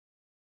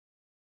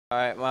All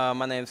right,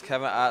 my name's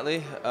Kevin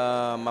Ottley.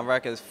 My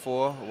record is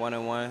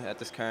 4-1-1 at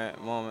this current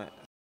moment.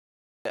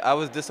 I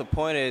was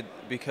disappointed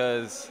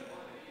because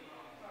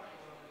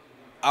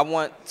I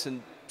want to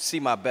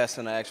see my best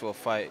in the actual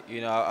fight.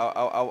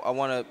 I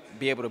want to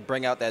be able to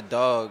bring out that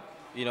dog,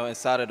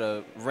 inside of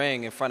the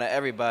ring in front of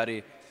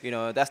everybody.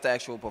 That's the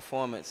actual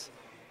performance,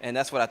 and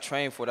that's what I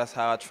train for. That's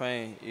how I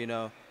train.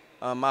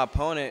 My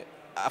opponent,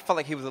 I felt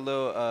like he was a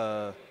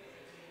little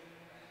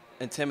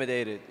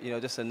intimidated,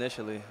 just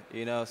initially,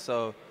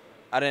 so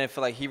I didn't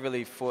feel like he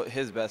really fought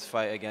his best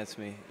fight against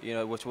me,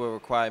 which would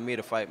require me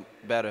to fight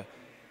better,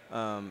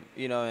 and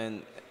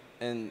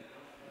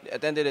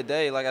at the end of the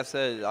day, like I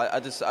said, I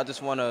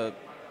just want to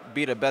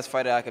be the best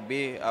fighter I could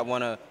be. I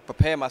want to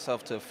prepare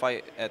myself to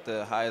fight at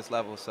the highest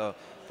level, so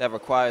that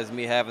requires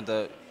me having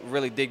to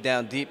really dig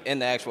down deep in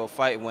the actual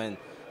fight when,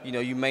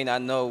 you may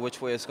not know which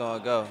way it's going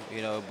to go,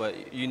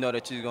 but you know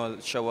that you're going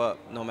to show up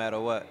no matter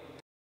what.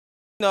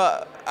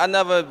 I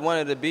never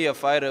wanted to be a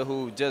fighter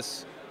who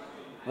just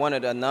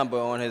wanted a number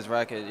on his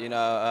record.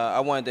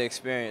 I wanted the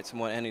experience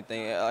more than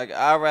anything. Like,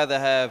 I'd rather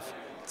have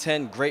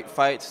 10 great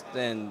fights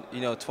than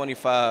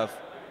 25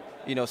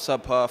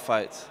 subpar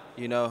fights.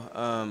 You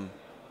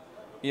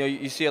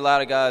see a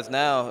lot of guys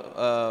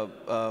now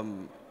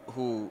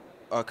who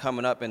are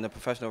coming up in the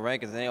professional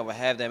rankings, and they don't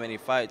have that many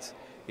fights.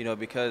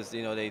 Because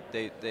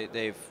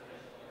they've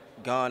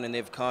gone and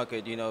they've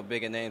conquered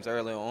bigger names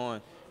early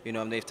on.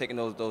 And they've taken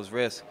those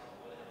risks.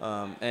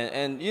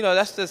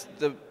 That's just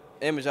the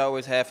image I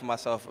always had for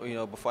myself,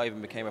 before I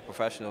even became a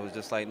professional. It was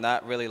just like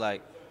not really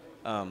like,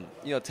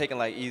 taking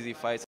like easy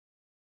fights.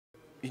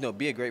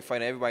 Be a great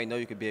fighter. Everybody know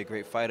you could be a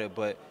great fighter,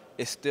 but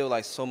it's still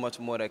like so much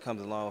more that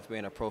comes along with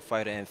being a pro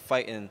fighter and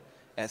fighting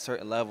at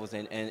certain levels.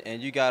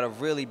 And you gotta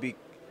really be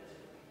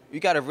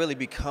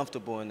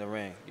comfortable in the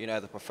ring,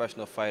 as a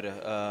professional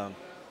fighter.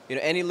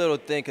 Any little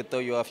thing could throw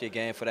you off your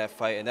game for that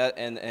fight.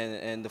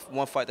 And the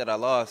one fight that I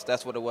lost,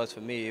 that's what it was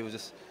for me. It was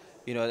just,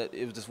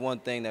 it was just one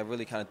thing that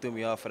really kind of threw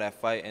me off for that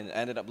fight, and I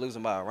ended up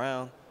losing by a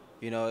round.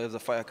 It was a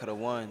fight I could have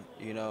won.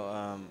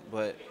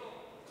 But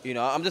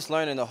I'm just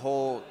learning the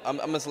whole.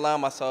 I'm just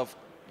allowing myself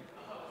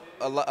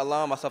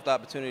the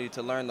opportunity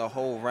to learn the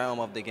whole realm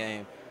of the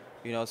game.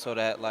 So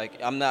that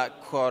like I'm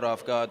not caught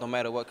off guard no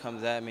matter what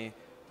comes at me.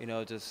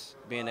 Just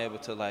being able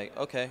to like,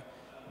 okay,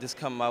 this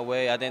come my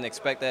way. I didn't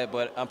expect that,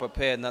 but I'm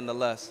prepared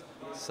nonetheless.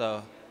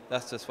 So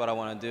that's just what I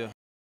want to do.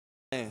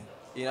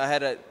 I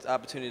had an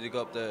opportunity to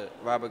go up to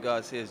Robert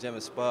Garcia's gym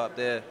and spar up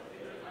there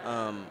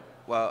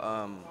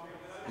while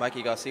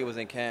Mikey Garcia was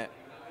in camp.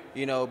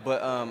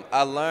 But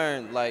I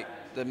learned like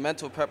the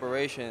mental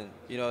preparation,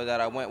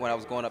 that I went when I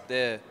was going up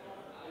there.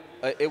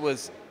 I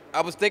was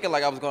thinking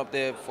like I was going up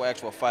there for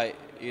actual fight,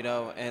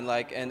 and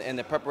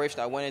the preparation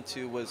I went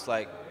into was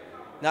like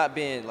not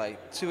being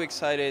like too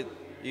excited,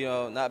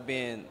 not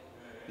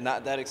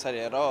that excited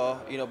at all,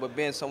 but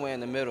being somewhere in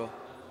the middle.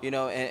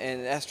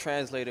 And that's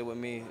translated with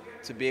me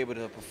to be able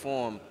to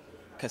perform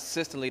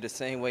consistently the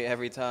same way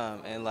every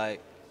time. And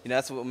like,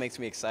 that's what makes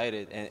me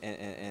excited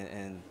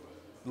and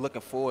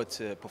looking forward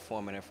to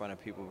performing in front of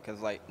people,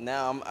 because like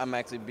now I'm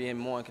actually being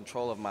more in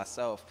control of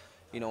myself,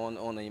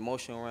 on the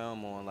emotional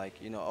realm, on like,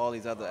 all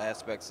these other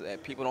aspects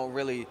that people don't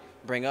really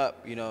bring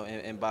up,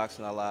 in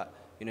boxing a lot.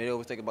 They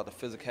always think about the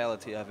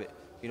physicality of it,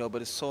 but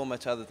there's so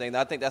much other things.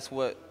 I think that's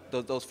what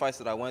those fights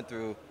that I went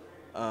through,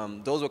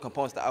 those were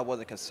components that I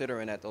wasn't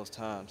considering at those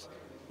times,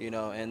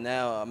 and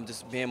now I'm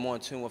just being more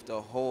in tune with the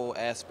whole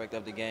aspect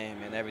of the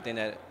game and everything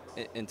that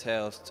it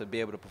entails to be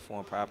able to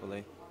perform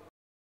properly.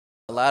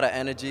 A lot of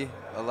energy,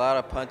 a lot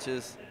of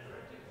punches,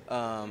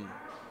 a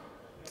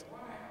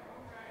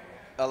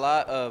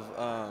lot of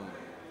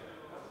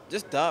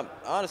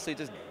honestly,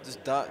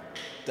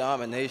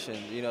 domination,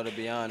 to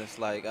be honest.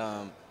 Like,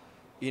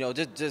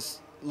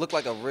 just look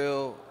like a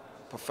real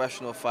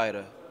professional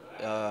fighter.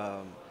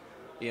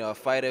 A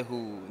fighter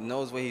who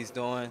knows what he's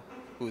doing,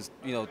 who's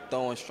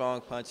throwing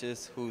strong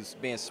punches, who's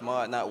being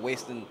smart, not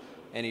wasting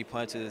any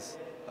punches,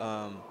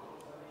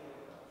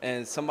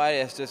 and somebody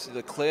that's just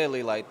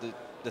clearly like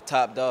the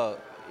top dog.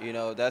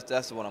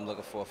 That's what I'm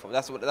looking for.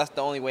 That's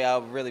the only way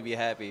I'll really be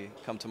happy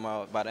come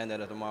tomorrow, by the end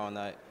of tomorrow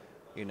night.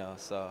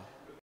 So.